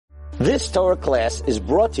This Torah class is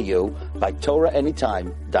brought to you by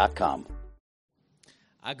TorahAnytime.com.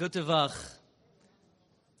 Agutavach.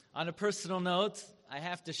 On a personal note, I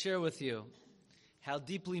have to share with you how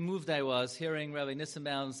deeply moved I was hearing Rabbi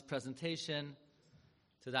Nissenbaum's presentation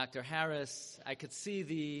to Dr. Harris. I could see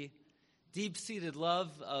the deep-seated love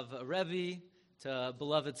of a Rebbe to a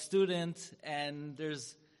beloved student, and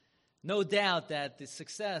there's no doubt that the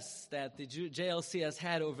success that the JLC has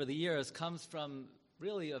had over the years comes from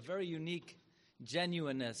really a very unique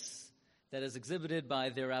genuineness that is exhibited by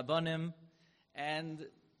their Rabbanim, and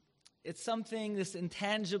it's something, this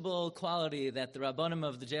intangible quality that the Rabbanim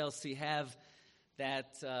of the JLC have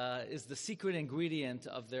that is the secret ingredient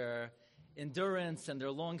of their endurance and their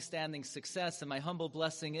long-standing success. And my humble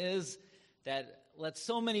blessing is that let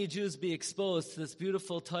so many Jews be exposed to this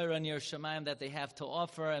beautiful Torah and Yerushalayim that they have to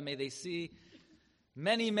offer, and may they see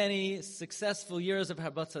many, many successful years of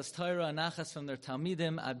Harbatzas Torah and Nachas from their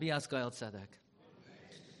Talmidim, Abias Goyal Tzedek.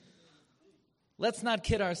 Let's not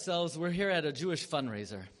kid ourselves, we're here at a Jewish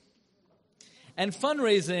fundraiser. And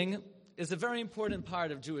fundraising is a very important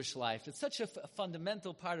part of Jewish life. It's such a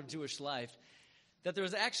fundamental part of Jewish life that there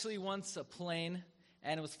was actually once a plane,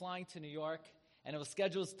 and it was flying to New York, and it was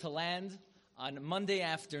scheduled to land on Monday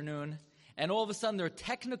afternoon, and all of a sudden there are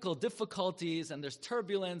technical difficulties and there's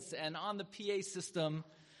turbulence, and on the PA system,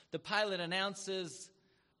 the pilot announces,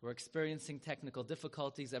 we're experiencing technical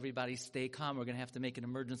difficulties, everybody stay calm, we're going to have to make an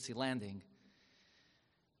emergency landing.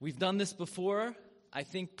 We've done this before. I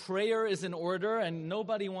think prayer is in order, and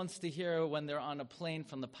nobody wants to hear when they're on a plane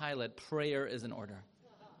from the pilot, prayer is in order.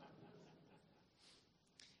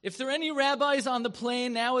 If there are any rabbis on the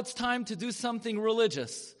plane, now it's time to do something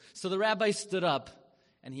religious. So the rabbi stood up,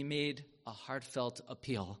 and he made a heartfelt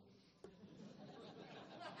appeal.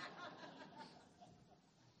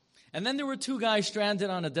 And then there were two guys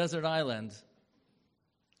stranded on a desert island.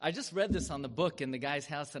 I just read this on the book in the guy's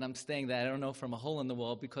house that I'm staying at. I don't know, from a hole in the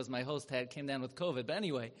wall, because my host came down with COVID. But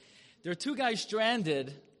anyway, there are two guys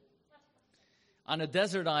stranded on a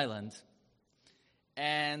desert island,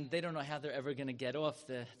 and they don't know how they're ever going to get off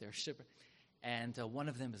their ship. And one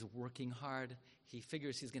of them is working hard. He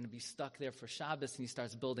figures he's going to be stuck there for Shabbos, and he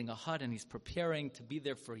starts building a hut, and he's preparing to be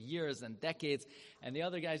there for years and decades. And the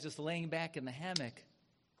other guy's just laying back in the hammock.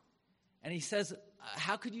 And he says,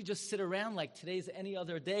 how could you just sit around like today's any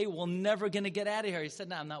other day? We're never going to get out of here. He said,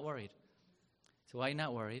 no, I'm not worried. So why are you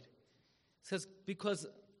not worried? He says, because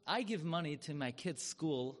I give money to my kids'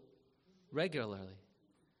 school regularly.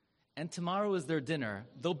 And tomorrow is their dinner.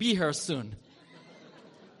 They'll be here soon.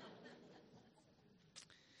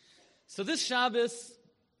 So this Shabbos,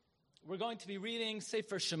 we're going to be reading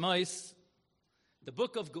Sefer Shemais, the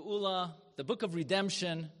book of Geula, the book of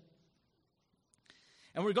redemption.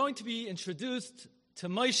 And we're going to be introduced to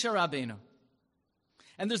Moshe Rabbeinu.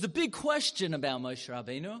 And there's a big question about Moshe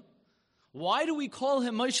Rabbeinu. Why do we call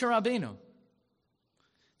him Moshe Rabbeinu?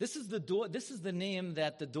 This is the name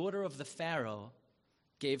that the daughter of the Pharaoh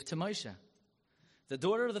gave to Moshe. The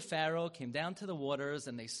daughter of the Pharaoh came down to the waters,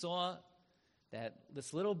 and they saw that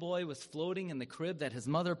this little boy was floating in the crib that his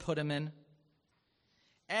mother put him in.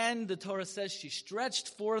 And the Torah says she stretched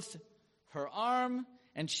forth her arm,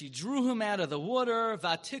 and she drew him out of the water.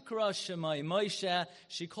 Vatikra Shemai Moshe.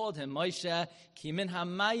 She called him Moshe. Ki min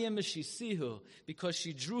hamayim shisihu, because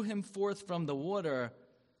she drew him forth from the water.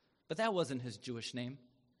 But that wasn't his Jewish name.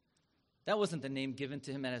 That wasn't the name given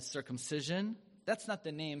to him at his circumcision. That's not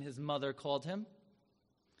the name his mother called him.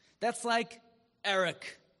 That's like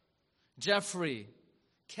Eric, Jeffrey,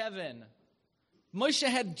 Kevin. Moshe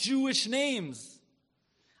had Jewish names.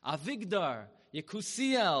 Avigdor,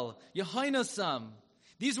 Yekusiel, Yehoinasam.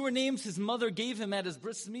 These were names his mother gave him at his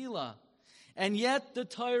bris milah. And yet the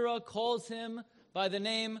Torah calls him by the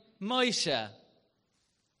name Moshe.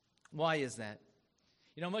 Why is that?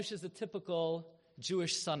 You know, Moshe is a typical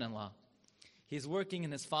Jewish son-in-law. He's working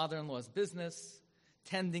in his father-in-law's business,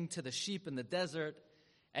 tending to the sheep in the desert,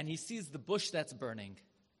 and he sees the bush that's burning.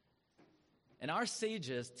 And our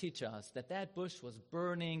sages teach us that that bush was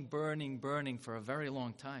burning for a very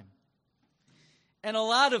long time. And a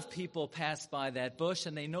lot of people passed by that bush,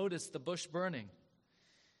 and they noticed the bush burning.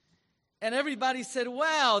 And everybody said,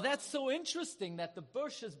 wow, that's so interesting that the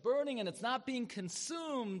bush is burning and it's not being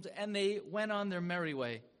consumed. And they went on their merry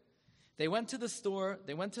way. They went to the store,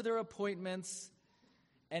 they went to their appointments,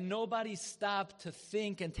 and nobody stopped to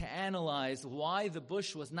think and to analyze why the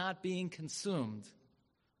bush was not being consumed.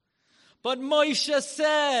 But Moshe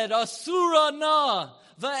said, Asura na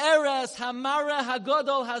va'eres hamara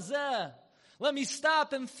hagadol hazeh. Let me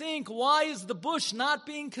stop and think, why is the bush not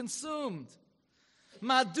being consumed?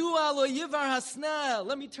 Madua lo yivar hasna.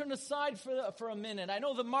 Let me turn aside for a minute. I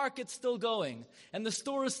know the market's still going, and the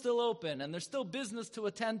store is still open, and there's still business to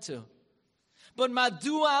attend to. But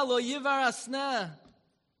madua lo yivar hasna.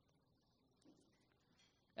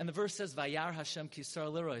 And the verse says, Vayar Hashem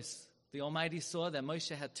kisar lirois. The Almighty saw that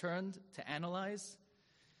Moshe had turned to analyze,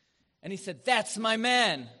 and he said, that's my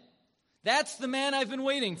man. That's the man I've been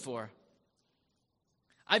waiting for.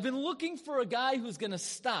 I've been looking for a guy who's going to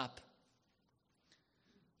stop.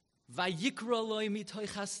 Vayikra loy mitoy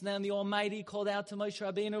chasna, and the Almighty called out to Moshe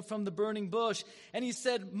Rabbeinu from the burning bush, and he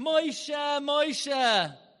said, Moshe,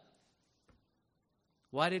 Moshe.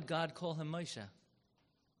 Why did God call him Moshe?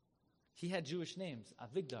 He had Jewish names,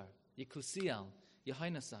 Avigdar, Yekusiel,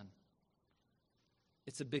 Yehonasan.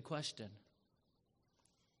 It's a big question.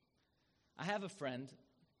 I have a friend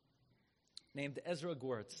named Ezra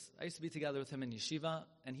Gwertz. I used to be together with him in yeshiva,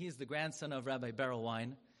 and he is the grandson of Rabbi Beryl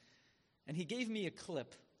Wein. And he gave me a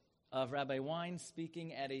clip of Rabbi Wein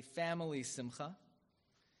speaking at a family simcha.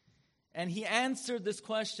 And he answered this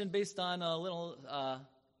question based on a little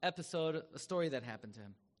episode, a story that happened to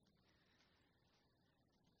him.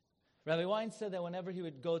 Rabbi Wein said that whenever he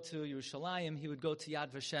would go to Yerushalayim, he would go to Yad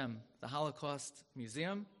Vashem, the Holocaust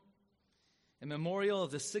Museum, a memorial of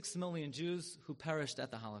the 6 million Jews who perished at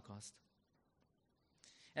the Holocaust.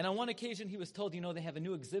 And on one occasion, he was told, they have a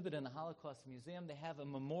new exhibit in the Holocaust Museum. They have a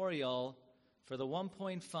memorial for the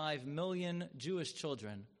 1.5 million Jewish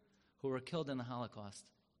children who were killed in the Holocaust.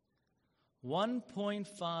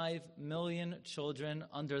 1.5 million children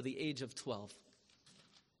under the age of 12.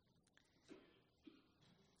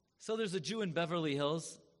 So there's a Jew in Beverly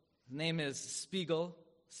Hills. His name is Spiegel.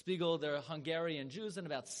 Spiegel, they're Hungarian Jews, and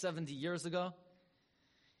about 70 years ago,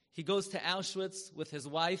 he goes to Auschwitz with his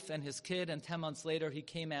wife and his kid, and 10 months later, he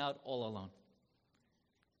came out all alone.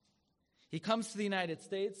 He comes to the United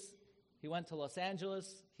States. He went to Los Angeles.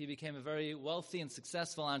 He became a very wealthy and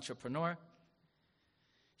successful entrepreneur.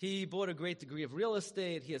 He bought a great degree of real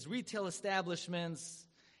estate. He has retail establishments.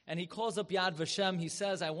 And he calls up Yad Vashem. He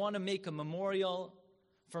says, I want to make a memorial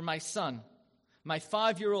for my son, my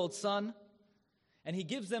 5-year-old son. And he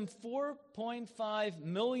gives them $4.5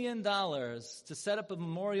 million to set up a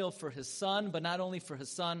memorial for his son, but not only for his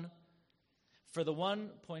son, for the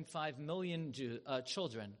 1.5 million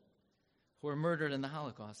children who were murdered in the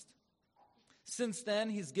Holocaust. Since then,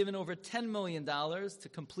 he's given over $10 million to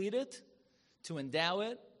complete it, to endow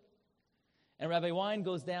it. And Rabbi Wein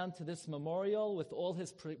goes down to this memorial with all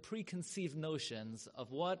his preconceived notions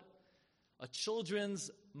of what a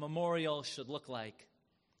children's memorial should look like.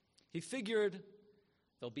 He figured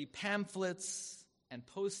there'll be pamphlets and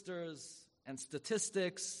posters and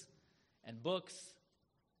statistics and books.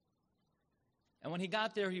 And when he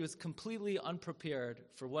got there, he was completely unprepared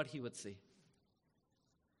for what he would see.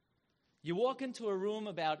 You walk into a room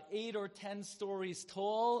about 8 or 10 stories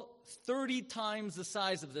tall, 30 times the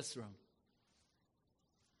size of this room.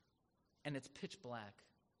 And it's pitch black.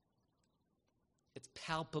 It's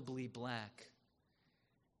palpably black.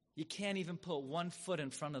 You can't even put one foot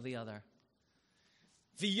in front of the other.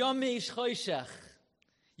 V'yomesh choshech.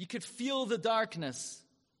 You could feel the darkness.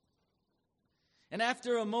 And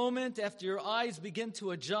after a moment, after your eyes begin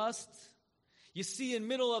to adjust, you see in the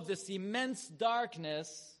middle of this immense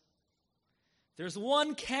darkness, there's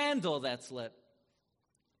one candle that's lit.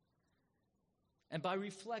 And by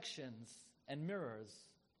reflections and mirrors,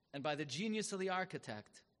 and by the genius of the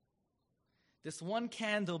architect, this one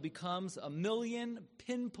candle becomes 1 million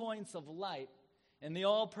pinpoints of light in the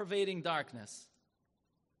all-pervading darkness.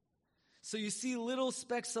 So you see little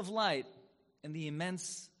specks of light in the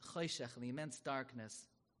immense choshech, in the immense darkness.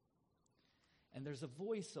 And there's a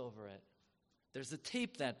voice over it. There's a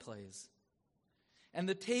tape that plays. And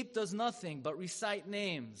the tape does nothing but recite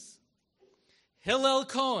names. Hillel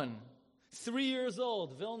Cohen, 3 years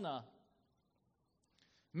old, Vilna.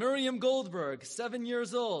 Miriam Goldberg, 7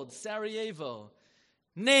 years old, Sarajevo.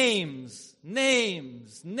 Names,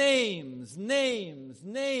 names, names, names,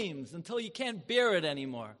 names, until you can't bear it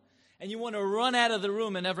anymore. And you want to run out of the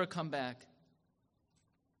room and never come back.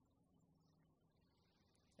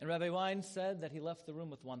 And Rabbi Wein said that he left the room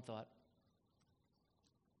with one thought.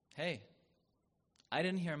 Hey, I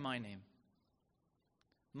didn't hear my name.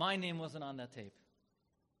 My name wasn't on that tape.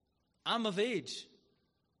 I'm of age.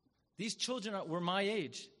 These children were my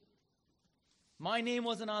age. My name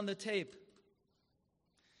wasn't on the tape.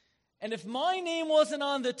 And if my name wasn't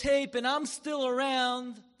on the tape and I'm still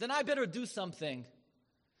around, then I better do something.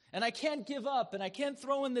 And I can't give up, and I can't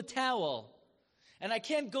throw in the towel. And I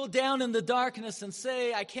can't go down in the darkness and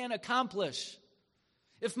say I can't accomplish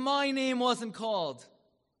if my name wasn't called.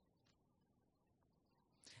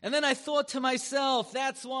 And then I thought to myself,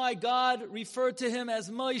 that's why God referred to him as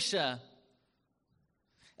Moshe.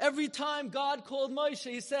 Every time God called Moshe,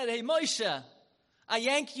 he said, hey, Moshe, I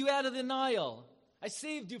yanked you out of the Nile. I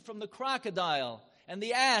saved you from the crocodile and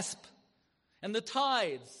the asp and the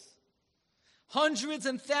tides. Hundreds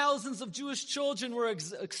and thousands of Jewish children were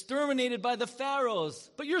exterminated by the pharaohs,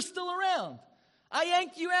 but you're still around. I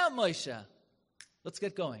yanked you out, Moshe. Let's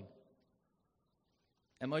get going.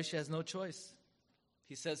 And Moshe has no choice.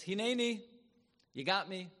 He says, Hineni, you got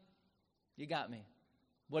me. You got me.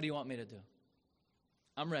 What do you want me to do?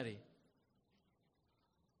 I'm ready.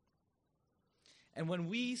 And when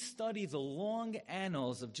we study the long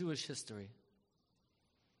annals of Jewish history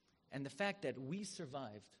and the fact that we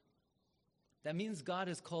survived, that means God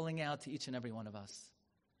is calling out to each and every one of us.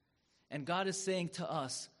 And God is saying to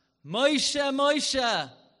us, Moshe, Moshe,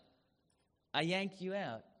 I yanked you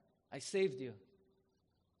out. I saved you.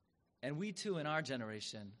 And we too, in our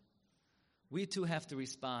generation, we too have to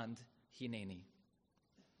respond, Hineni.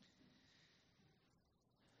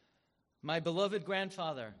 My beloved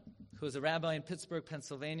grandfather, who was a rabbi in Pittsburgh,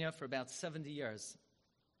 Pennsylvania for about 70 years,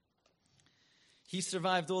 he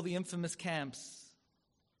survived all the infamous camps,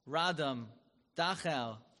 Radom,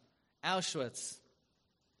 Dachau, Auschwitz.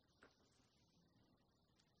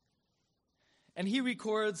 And he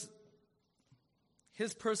records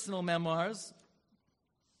his personal memoirs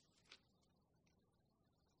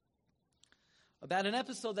about an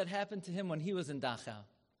episode that happened to him when he was in Dachau.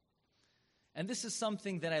 And this is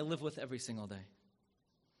something that I live with every single day.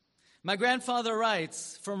 My grandfather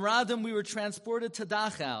writes, from Radom we were transported to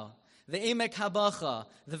Dachau, the Emek Habacha,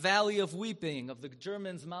 the Valley of Weeping, of the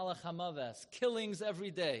Germans Malach HaMaves, killings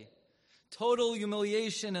every day. Total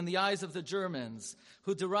humiliation in the eyes of the Germans,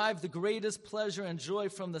 who derived the greatest pleasure and joy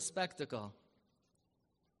from the spectacle.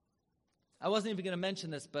 I wasn't even going to mention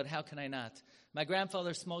this, but how can I not? My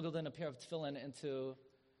grandfather smuggled in a pair of tefillin into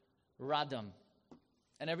Radom.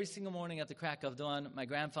 And every single morning at the crack of dawn, my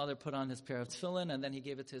grandfather put on his pair of tefillin, and then he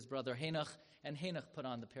gave it to his brother Henoch, and Henoch put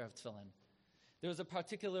on the pair of tefillin. There was a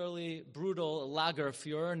particularly brutal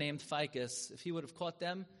Lagerführer named Ficus. If he would have caught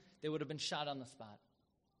them, they would have been shot on the spot.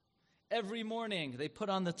 Every morning, they put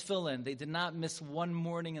on the tefillin. They did not miss one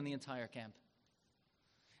morning in the entire camp.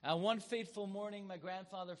 And one fateful morning, my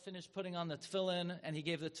grandfather finished putting on the tefillin, and he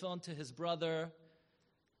gave the tefillin to his brother,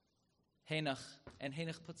 Henoch. And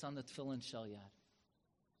Henoch puts on the tefillin Shel Yad.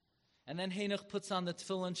 And then Henoch puts on the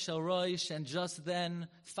tefillin Shel Rosh, and just then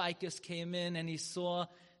Ficus came in, and he saw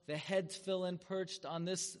the head tefillin perched on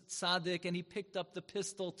this tzaddik, and he picked up the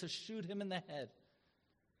pistol to shoot him in the head.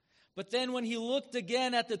 But then when he looked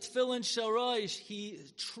again at the tefillin Shel Rosh, he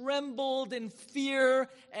trembled in fear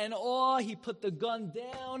and awe. He put the gun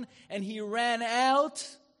down and he ran out.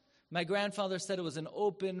 My grandfather said it was an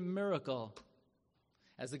open miracle.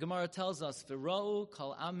 As the Gemara tells us, V'ra'u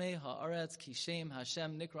kol amei ha'aretz ki shem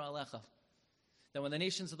Hashem nikra alecha. That when the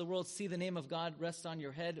nations of the world see the name of God rest on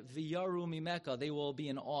your head, v'yaru mimeka, they will be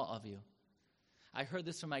in awe of you. I heard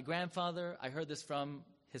this from my grandfather. I heard this from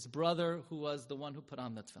his brother, who was the one who put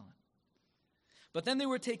on the tefillin. But then they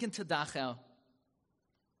were taken to Dachau.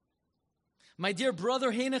 My dear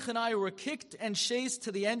brother Henoch and I were kicked and chased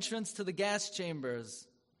to the entrance to the gas chambers.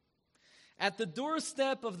 At the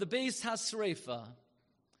doorstep of the Beis HaSreifa,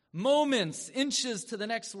 moments, inches to the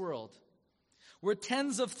next world, where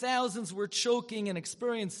tens of thousands were choking and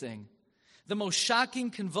experiencing the most shocking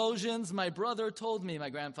convulsions. My brother told me, my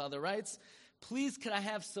grandfather writes, please could I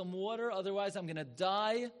have some water, otherwise I'm going to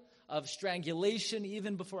die of strangulation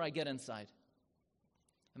even before I get inside.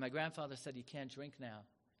 And my grandfather said, you can't drink now.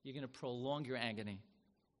 You're going to prolong your agony.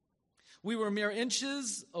 We were mere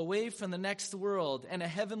inches away from the next world, and a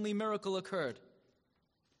heavenly miracle occurred.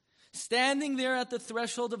 Standing there at the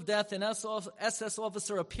threshold of death, an SS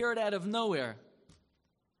officer appeared out of nowhere.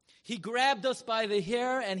 He grabbed us by the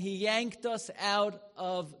hair, and he yanked us out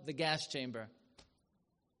of the gas chamber.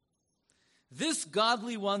 This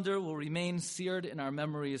godly wonder will remain seared in our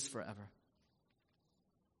memories forever.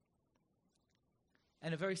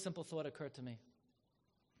 And a very simple thought occurred to me.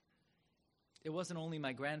 It wasn't only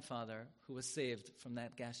my grandfather who was saved from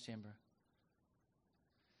that gas chamber.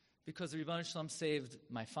 Because the Ribono Shel Olam saved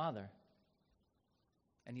my father.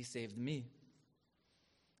 And he saved me.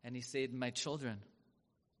 And he saved my children.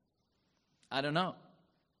 I don't know.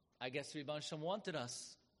 I guess Ribono Shel Olam wanted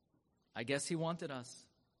us. I guess he wanted us.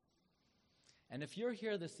 And if you're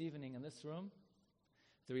here this evening in this room,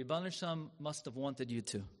 the Ribono Shel Olam must have wanted you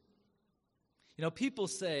too. You know, people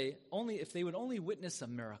say, only if they would only witness a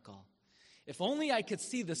miracle. If only I could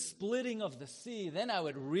see the splitting of the sea, then I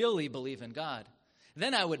would really believe in God.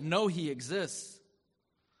 Then I would know He exists.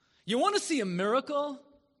 You want to see a miracle?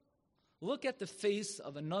 Look at the face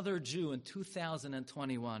of another Jew in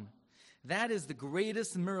 2021. That is the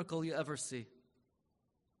greatest miracle you ever see.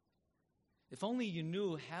 If only you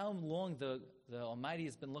knew how long the Almighty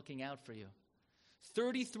has been looking out for you.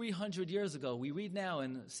 3,300 years ago, we read now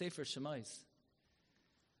in Sefer Shemais,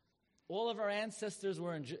 all of our ancestors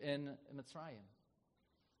were in Mitzrayim.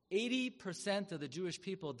 80% of the Jewish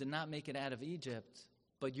people did not make it out of Egypt,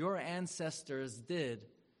 but your ancestors did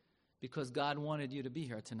because God wanted you to be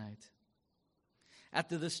here tonight. At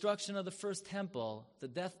the destruction of the first temple, the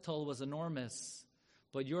death toll was enormous,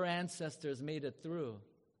 but your ancestors made it through,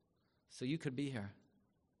 so you could be here.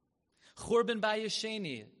 Churban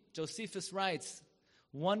Bayesheni, Josephus writes,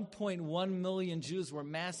 1.1 million Jews were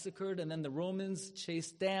massacred, and then the Romans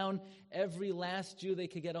chased down every last Jew they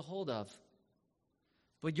could get a hold of.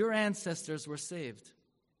 But your ancestors were saved.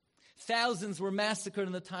 Thousands were massacred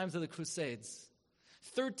in the times of the Crusades.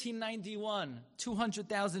 1391,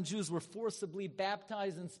 200,000 Jews were forcibly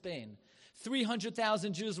baptized in Spain.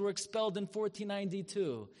 300,000 Jews were expelled in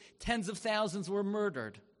 1492. Tens of thousands were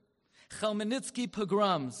murdered. Chmielnicki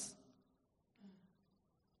pogroms.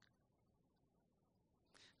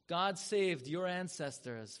 God saved your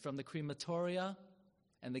ancestors from the crematoria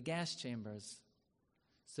and the gas chambers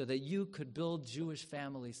so that you could build Jewish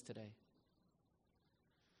families today.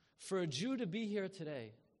 For a Jew to be here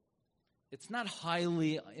today, it's not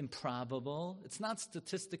highly improbable. It's not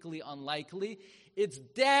statistically unlikely. It's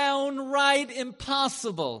downright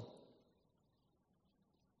impossible.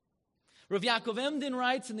 Rav Yaakov Emden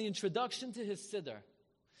writes in the introduction to his Siddur,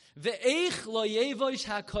 Ve'eich lo yevosh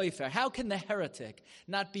ha'koifer. How can the heretic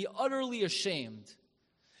not be utterly ashamed?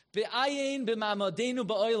 Be'ayin b'mamadenu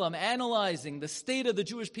ba'olam, analyzing the state of the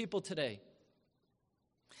Jewish people today.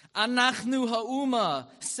 Anachnu ha'uma,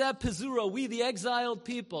 seb pezura, we the exiled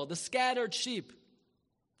people, the scattered sheep.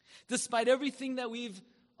 Despite everything that we've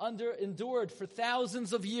endured for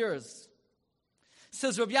thousands of years.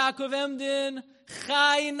 Says Rav Yaakov Emden,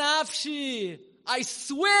 Chai nafshi, I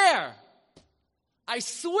swear,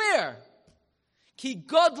 ki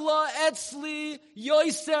godla etzli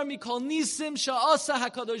yoiser mikol nisim sha'asa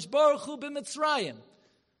hakadosh baruch hu b'Mitzrayim.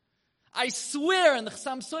 I swear, and the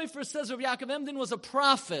Chassam Sofer says Rav Yaakov Emden was a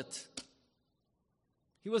prophet.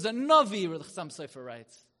 He was a Navi, the Chassam Sofer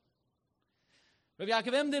writes. Rav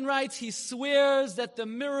Yaakov Emden writes, he swears that the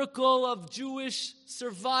miracle of Jewish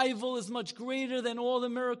survival is much greater than all the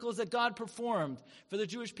miracles that God performed for the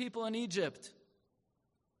Jewish people in Egypt.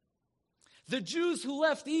 The Jews who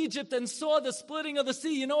left Egypt and saw the splitting of the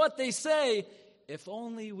sea, you know what they say? If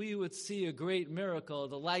only we would see a great miracle,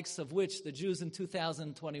 the likes of which the Jews in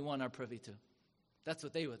 2021 are privy to. That's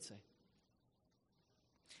what they would say.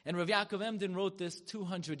 And Rav Yaakov Emden wrote this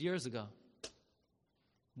 200 years ago.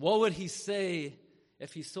 What would he say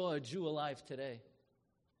if he saw a Jew alive today?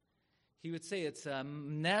 He would say it's a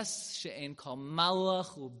nes she'en kol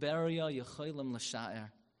malach uberia yecholim l'sha'er.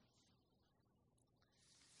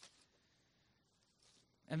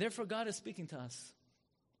 And therefore God is speaking to us.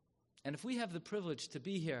 And if we have the privilege to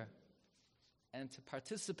be here and to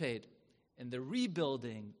participate in the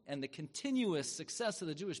rebuilding and the continuous success of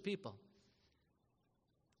the Jewish people,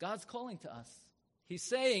 God's calling to us. He's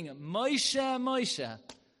saying, Moshe, Moshe,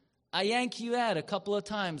 I yank you out a couple of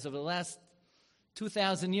times over the last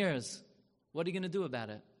 2,000 years. What are you going to do about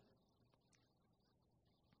it?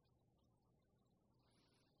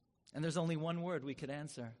 And there's only one word we could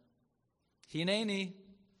answer. Hineni,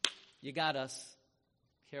 you got us.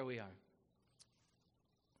 Here we are.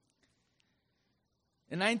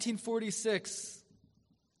 In 1946,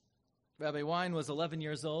 Rabbi Wein was 11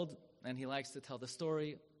 years old, and he likes to tell the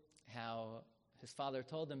story how his father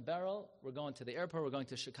told him, Beryl, we're going to the airport, we're going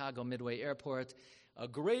to Chicago Midway Airport. A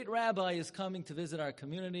great rabbi is coming to visit our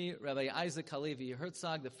community, Rabbi Isaac Halevi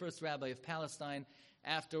Herzog, the first rabbi of Palestine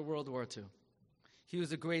after World War II. He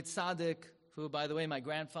was a great tzaddik who, by the way, my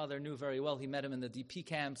grandfather knew very well. He met him in the DP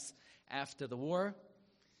camps after the war.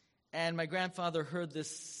 And my grandfather heard this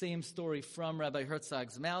same story from Rabbi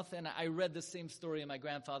Herzog's mouth, and I read the same story in my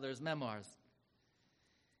grandfather's memoirs.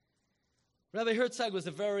 Rabbi Herzog was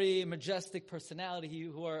a very majestic personality. He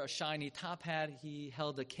wore a shiny top hat. He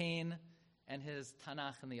held a cane and his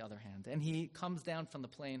Tanakh in the other hand. And he comes down from the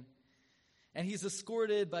plane, and he's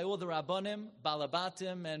escorted by all the Rabbanim,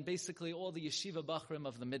 Balabatim, and basically all the Yeshiva Bachrim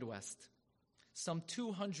of the Midwest. Some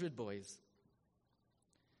 200 boys.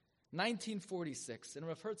 1946, and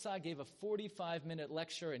Rav Herzog gave a 45-minute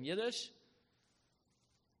lecture in Yiddish,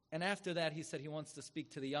 and after that he said he wants to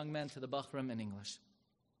speak to the young men, to the Bachrim, in English.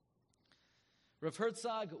 Rav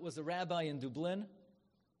Herzog was a rabbi in Dublin,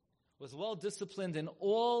 was well disciplined in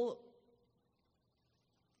all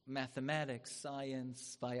mathematics,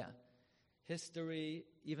 science, history,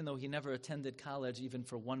 even though he never attended college even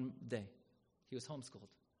for one day. He was homeschooled.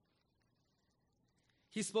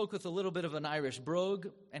 He spoke with a little bit of an Irish brogue,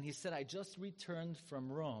 and he said, I just returned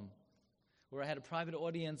from Rome, where I had a private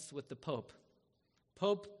audience with the Pope.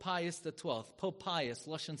 Pope Pius XII, Pope Pius,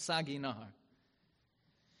 Lashon Sagi Nahar.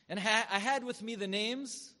 And I had with me the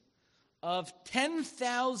names of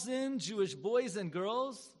 10,000 Jewish boys and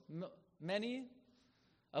girls, many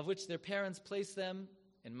of which their parents placed them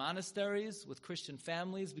in monasteries with Christian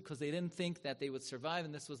families because they didn't think that they would survive,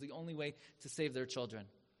 and this was the only way to save their children.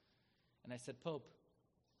 And I said, Pope,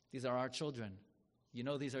 these are our children. You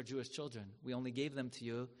know these are Jewish children. We only gave them to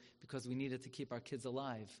you because we needed to keep our kids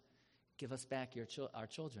alive. Give us back our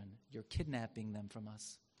children. You're kidnapping them from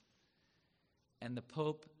us. And the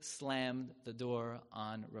Pope slammed the door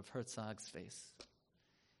on Rav Herzog's face.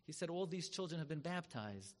 He said, all these children have been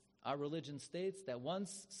baptized. Our religion states that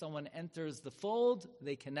once someone enters the fold,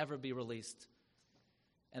 they can never be released.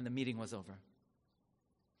 And the meeting was over.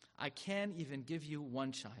 I can't even give you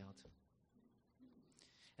one child.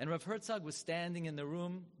 And Rav Herzog was standing in the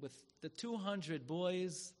room with the 200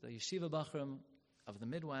 boys, the yeshiva bachrim of the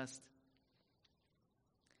Midwest.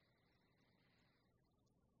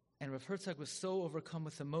 And Rav Herzog was so overcome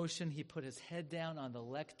with emotion, he put his head down on the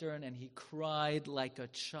lectern and he cried like a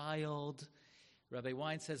child. Rabbi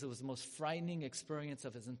Wein says it was the most frightening experience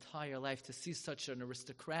of his entire life to see such an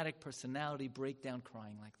aristocratic personality break down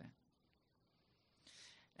crying like that.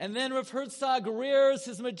 And then Rav Herzog rears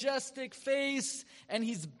his majestic face and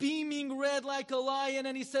he's beaming red like a lion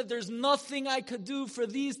and he said, there's nothing I could do for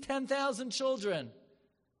these 10,000 children.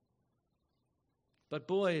 But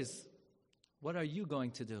boys, what are you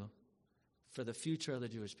going to do for the future of the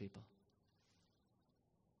Jewish people?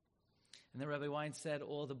 And then Rabbi Wein said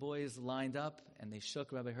all the boys lined up and they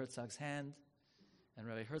shook Rabbi Herzog's hand. And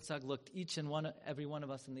Rabbi Herzog looked every one of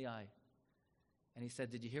us in the eye. And he said,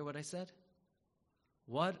 did you hear what I said?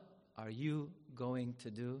 What are you going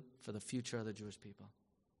to do for the future of the Jewish people?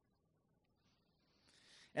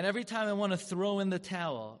 And every time I want to throw in the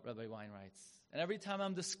towel, Rabbi Wein writes, and every time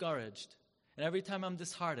I'm discouraged, and every time I'm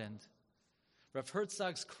disheartened, Rav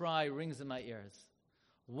Herzog's cry rings in my ears.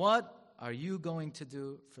 What are you going to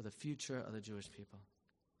do for the future of the Jewish people?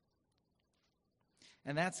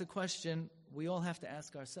 And that's a question we all have to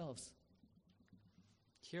ask ourselves.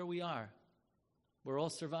 Here we are. We're all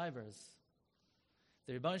survivors.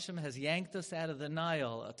 The Rebbeinu Shem has yanked us out of the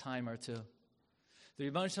Nile a time or two. The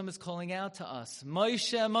Rebbeinu Shem is calling out to us,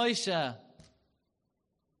 Moshe, Moshe.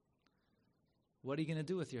 What are you going to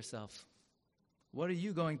do with yourself? What are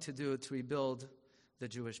you going to do to rebuild the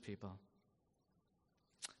Jewish people?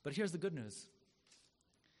 But here's the good news.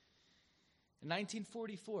 In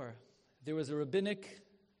 1944, there was a rabbinic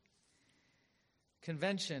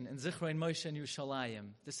convention in Zichron Moshe in Yerushalayim.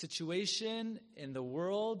 The situation in the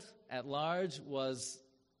world at large was,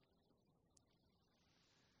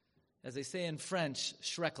 as they say in French,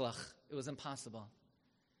 schrecklich. It was impossible.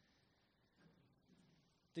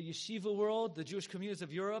 The yeshiva world, the Jewish communities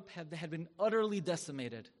of Europe had been utterly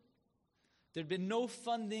decimated. There had been no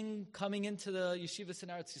funding coming into the yeshivas in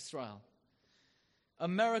Eretz Yisrael.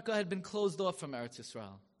 America had been closed off from Eretz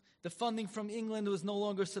Yisrael. The funding from England was no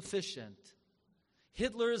longer sufficient.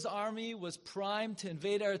 Hitler's army was primed to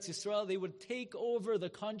invade Eretz Yisrael. They would take over the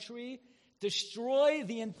country, destroy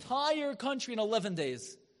the entire country in 11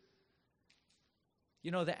 days.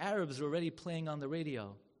 You know, the Arabs were already playing on the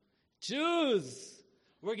radio. Jews,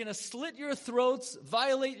 we're going to slit your throats,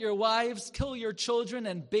 violate your wives, kill your children,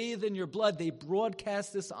 and bathe in your blood. They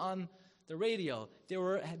broadcast this on the radio. There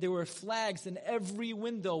were flags in every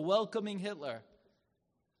window welcoming Hitler.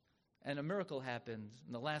 And a miracle happened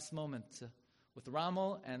in the last moment with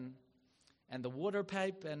Rommel and the water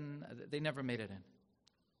pipe, and they never made it in.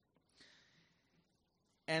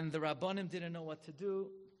 And the Rabbanim didn't know what to do.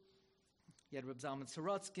 You had Reb Zalman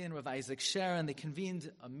Sorotzkin, Rav Isaac Sharon. They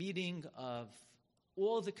convened a meeting of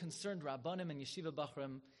all the concerned Rabbanim and Yeshiva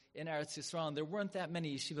Bachrim in Eretz Yisrael. And there weren't that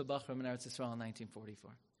many Yeshiva Bachrim in Eretz Yisrael in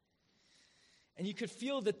 1944. And you could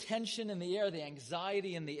feel the tension in the air, the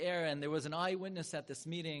anxiety in the air. And there was an eyewitness at this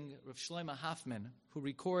meeting, Rav Shlomo Hoffman, who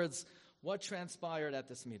records what transpired at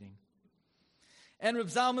this meeting. And Reb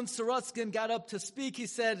Zalman Sorotzkin got up to speak. He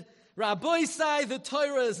said, Rabbi Sai, the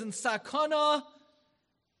Torah is in Sakana.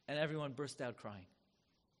 And everyone burst out crying.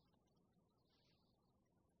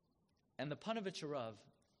 And the Panovich Rav,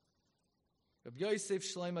 Rabbi Yosef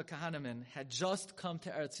Shlomo Kahaneman, had just come to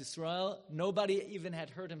Eretz Yisrael. Nobody even had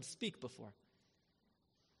heard him speak before.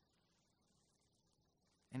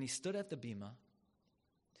 And he stood at the bima.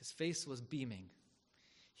 His face was beaming.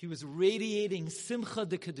 He was radiating simcha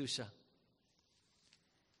de kedusha.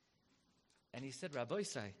 And he said, Rabbi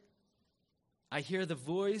Isai, I hear the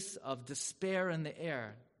voice of despair in the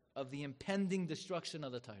air, of the impending destruction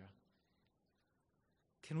of the Torah.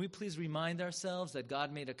 Can we please remind ourselves that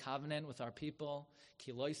God made a covenant with our people?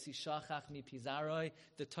 Ki lo yishachach mipi zaroi,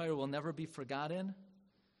 the Torah will never be forgotten.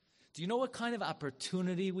 Do you know what kind of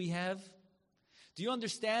opportunity we have? Do you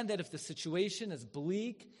understand that if the situation is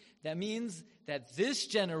bleak, that means that this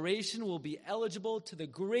generation will be eligible to the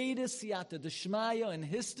greatest siyata d'shmaya in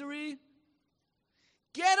history?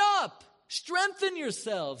 Get up! Strengthen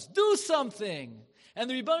yourselves! Do something! And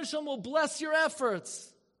the Rebbeinu Shalom will bless your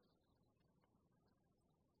efforts.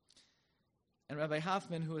 And Rabbi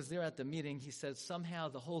Hoffman, who was there at the meeting, he said somehow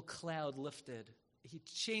the whole cloud lifted. He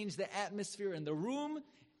changed the atmosphere in the room,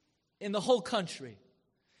 in the whole country.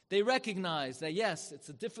 They recognize that, yes, it's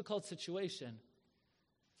a difficult situation,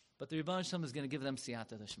 but the Rebbeinu Shalom is going to give them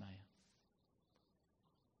siyata d'shmaya.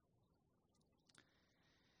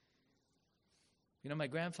 You know, my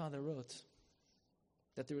grandfather wrote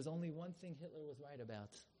that there was only one thing Hitler was right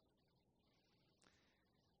about.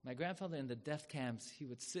 My grandfather in the death camps, he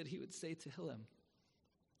would say to Hillel,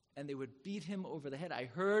 and they would beat him over the head. I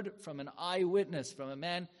heard from an eyewitness, from a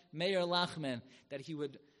man, Meir Lachman, that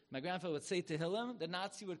my grandfather would say to Hillel, the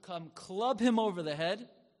Nazi would come club him over the head.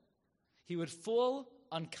 He would fall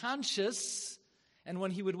unconscious, and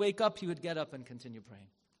when he would wake up, he would get up and continue praying.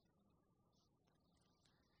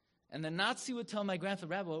 And the Nazi would tell my grandfather,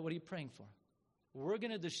 Rabbi, what are you praying for? We're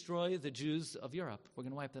going to destroy the Jews of Europe. We're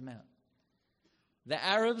going to wipe them out. The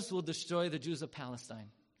Arabs will destroy the Jews of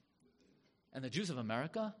Palestine. And the Jews of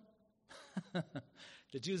America?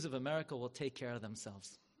 The Jews of America will take care of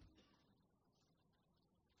themselves.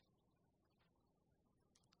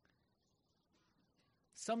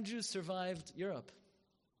 Some Jews survived Europe.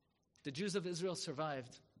 The Jews of Israel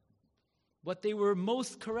survived. What they were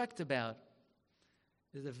most correct about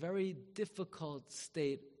is a very difficult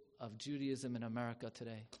state of Judaism in America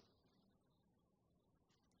today.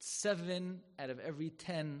 7 out of every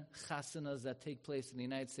 10 chasanas that take place in the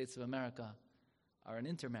United States of America are an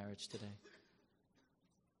intermarriage today.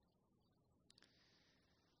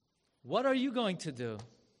 What are you going to do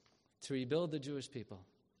to rebuild the Jewish people?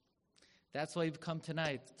 That's why you've come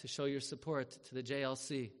tonight, to show your support to the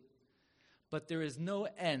JLC. But there is no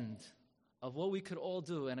end of what we could all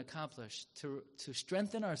do and accomplish to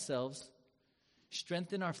strengthen ourselves,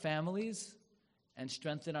 strengthen our families, and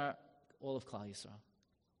strengthen all of Klal Yisrael.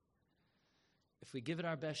 If we give it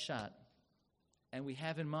our best shot, and we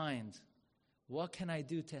have in mind, what can I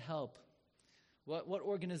do to help? What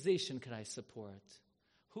organization could I support?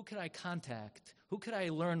 Who could I contact? Who could I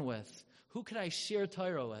learn with? Who could I share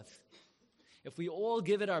Torah with? If we all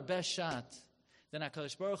give it our best shot, then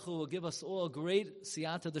HaKadosh Baruch Hu will give us all great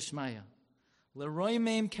siyata d'shmaya.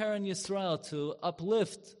 L'roimeim Karen Yisrael, to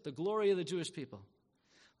uplift the glory of the Jewish people.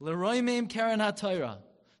 L'roimeim Karen HaTorah,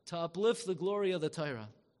 to uplift the glory of the Torah.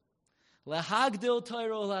 L'hagdil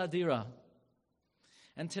Torah l'adira.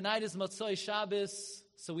 And tonight is Motzoi Shabbos,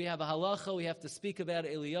 so we have a halacha, we have to speak about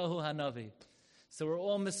Eliyahu Hanavi. So we're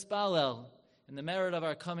all mispalel in the merit of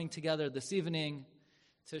our coming together this evening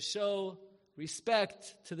to show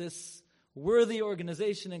respect to this worthy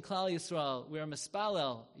organization in Klal Yisrael. We are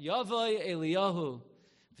mispalel. Yavoi Eliyahu.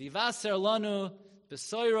 Vivaser lanu.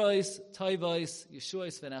 Besoirois. Toivois.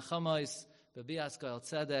 Yeshuois v'nechamois. Bebias goel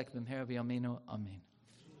tzedek. B'mher b'yaminu. Amen.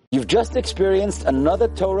 You've just experienced another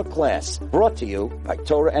Torah class brought to you by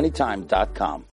TorahAnytime.com.